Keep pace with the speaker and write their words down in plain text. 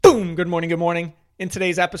Boom! Good morning, good morning. In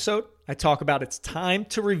today's episode, I talk about it's time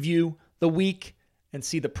to review the week and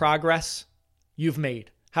see the progress you've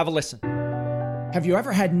made. Have a listen. Have you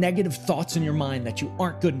ever had negative thoughts in your mind that you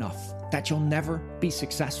aren't good enough, that you'll never be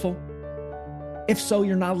successful? If so,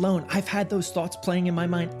 you're not alone. I've had those thoughts playing in my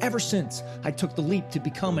mind ever since I took the leap to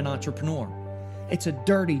become an entrepreneur. It's a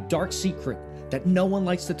dirty, dark secret that no one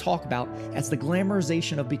likes to talk about, as the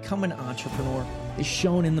glamorization of becoming an entrepreneur is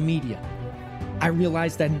shown in the media. I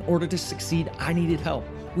realized that in order to succeed, I needed help.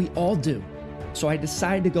 We all do. So I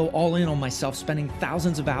decided to go all in on myself, spending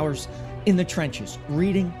thousands of hours in the trenches,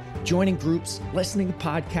 reading, joining groups, listening to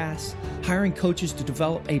podcasts, hiring coaches to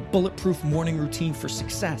develop a bulletproof morning routine for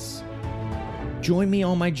success. Join me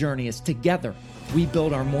on my journey as together we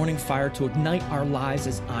build our morning fire to ignite our lives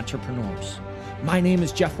as entrepreneurs. My name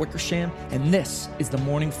is Jeff Wickersham, and this is the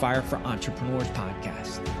Morning Fire for Entrepreneurs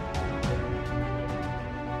podcast.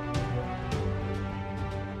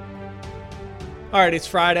 All right, it's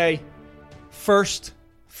Friday, first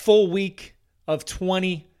full week of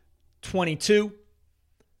 2022.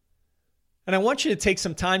 And I want you to take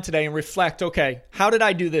some time today and reflect, okay, how did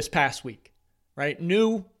I do this past week? Right?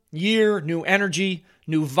 New year, new energy,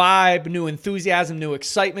 new vibe, new enthusiasm, new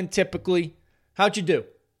excitement typically. How'd you do?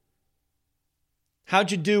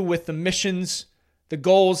 How'd you do with the missions, the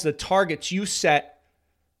goals, the targets you set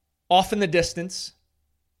off in the distance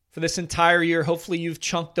for this entire year? Hopefully you've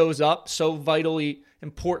chunked those up, so vitally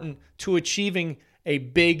important to achieving a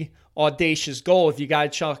big, audacious goal. If you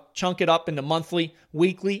got to chunk it up into monthly,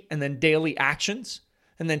 weekly, and then daily actions,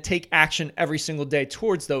 and then take action every single day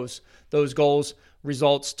towards those goals,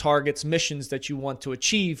 results, targets, missions that you want to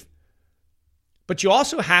achieve. But you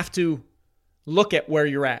also have to look at where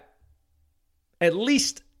you're at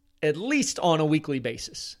least on a weekly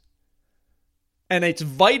basis. And it's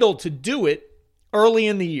vital to do it early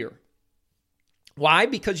in the year. Why?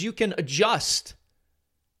 Because you can adjust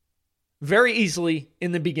very easily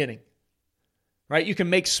in the beginning, right? You can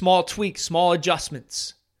make small tweaks, small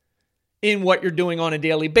adjustments in what you're doing on a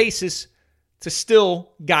daily basis to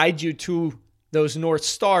still guide you to those North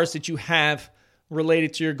Stars that you have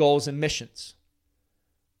related to your goals and missions.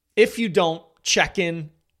 If you don't check in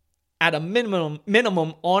at a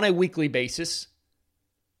minimum on a weekly basis,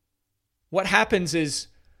 what happens is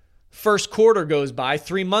first quarter goes by,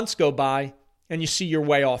 3 months go by, and you see you're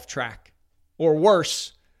way off track. Or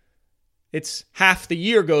worse, it's half the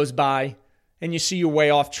year goes by and you see you're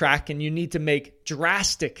way off track and you need to make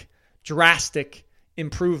drastic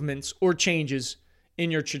improvements or changes in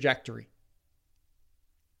your trajectory.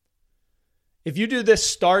 If you do this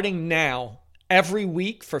starting now, every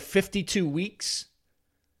week for 52 weeks,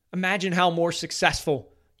 imagine how more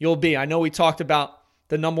successful you'll be. I know we talked about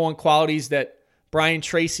the number one qualities that Brian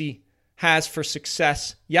Tracy has for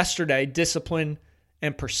success yesterday: discipline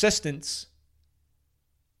and persistence.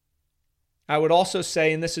 I would also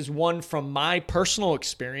say, and this is one from my personal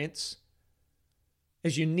experience,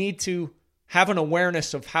 is you need to have an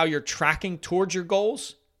awareness of how you're tracking towards your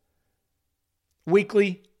goals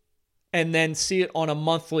weekly, and then see it on a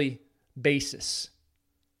monthly basis.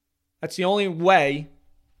 That's the only way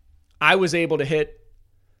I was able to hit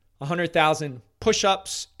 100,000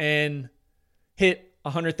 push-ups and hit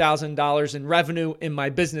 $100,000 in revenue in my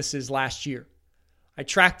businesses last year. I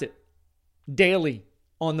tracked it daily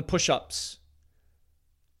on the push-ups,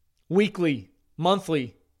 weekly,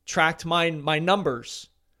 monthly, tracked my numbers,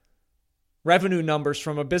 revenue numbers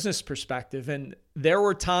from a business perspective. And there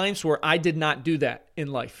were times where I did not do that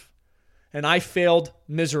in life, and I failed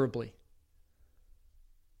miserably.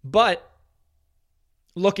 But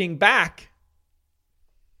looking back,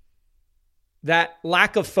 that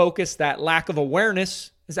lack of focus, that lack of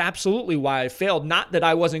awareness is absolutely why I failed. Not that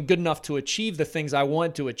I wasn't good enough to achieve the things I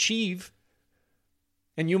wanted to achieve.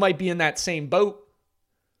 And you might be in that same boat.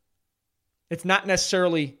 It's not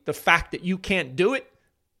necessarily the fact that you can't do it.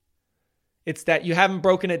 It's that you haven't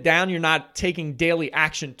broken it down. You're not taking daily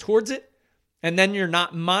action towards it. And then you're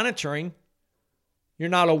not monitoring. You're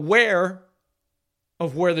not aware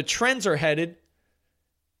of where the trends are headed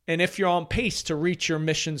and if you're on pace to reach your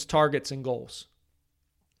missions, targets, and goals.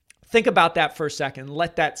 Think about that for a second.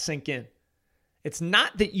 Let that sink in. It's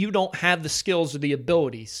not that you don't have the skills or the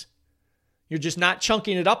abilities. You're just not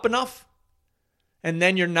chunking it up enough, and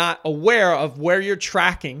then you're not aware of where you're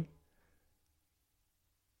tracking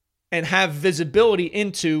and have visibility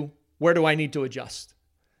into where do I need to adjust.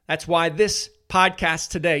 That's why this podcast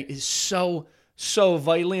today is so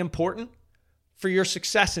vitally important for your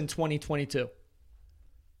success in 2022.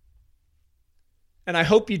 And I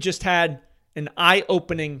hope you just had an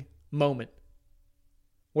eye-opening moment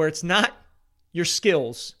where it's not your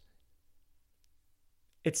skills,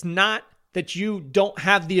 It's not that you don't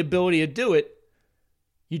have the ability to do it.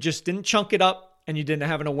 You just didn't chunk it up and you didn't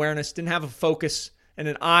have an awareness, didn't have a focus and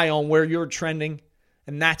an eye on where you're trending.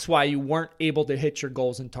 And that's why you weren't able to hit your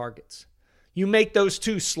goals and targets. You make those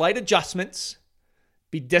two slight adjustments,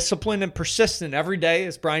 be disciplined and persistent every day,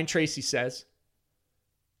 as Brian Tracy says.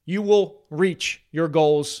 You will reach your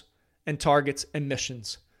goals and targets and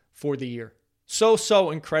missions for the year.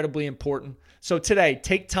 So incredibly important. So today,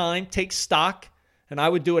 take time, take stock, and I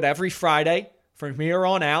would do it every Friday from here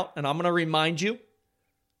on out. And I'm going to remind you,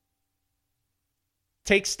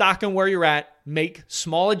 take stock on where you're at, make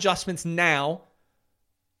small adjustments now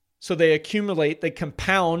so they accumulate, they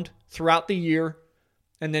compound throughout the year,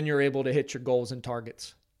 and then you're able to hit your goals and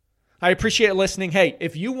targets. I appreciate listening. Hey,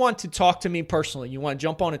 if you want to talk to me personally, you want to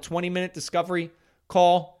jump on a 20-minute discovery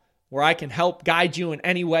call where I can help guide you in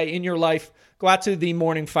any way in your life, go out to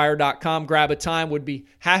themorningfire.com, grab a time. Would be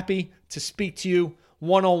happy to speak to you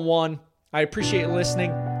one-on-one. I appreciate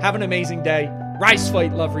listening. Have an amazing day. Rise,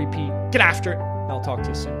 fight, love, repeat. Get after it. I'll talk to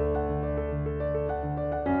you soon.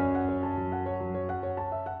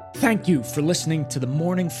 Thank you for listening to the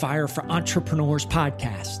Morning Fire for Entrepreneurs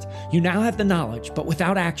podcast. You now have the knowledge, but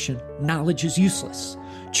without action, knowledge is useless.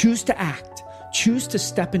 Choose to act. Choose to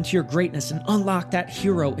step into your greatness and unlock that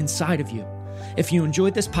hero inside of you. If you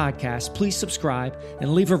enjoyed this podcast, please subscribe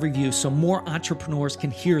and leave a review so more entrepreneurs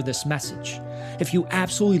can hear this message. If you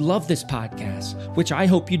absolutely love this podcast, which I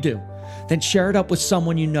hope you do, then share it up with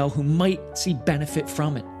someone you know who might see benefit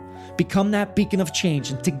from it. Become that beacon of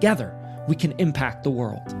change, and together we can impact the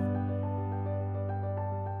world.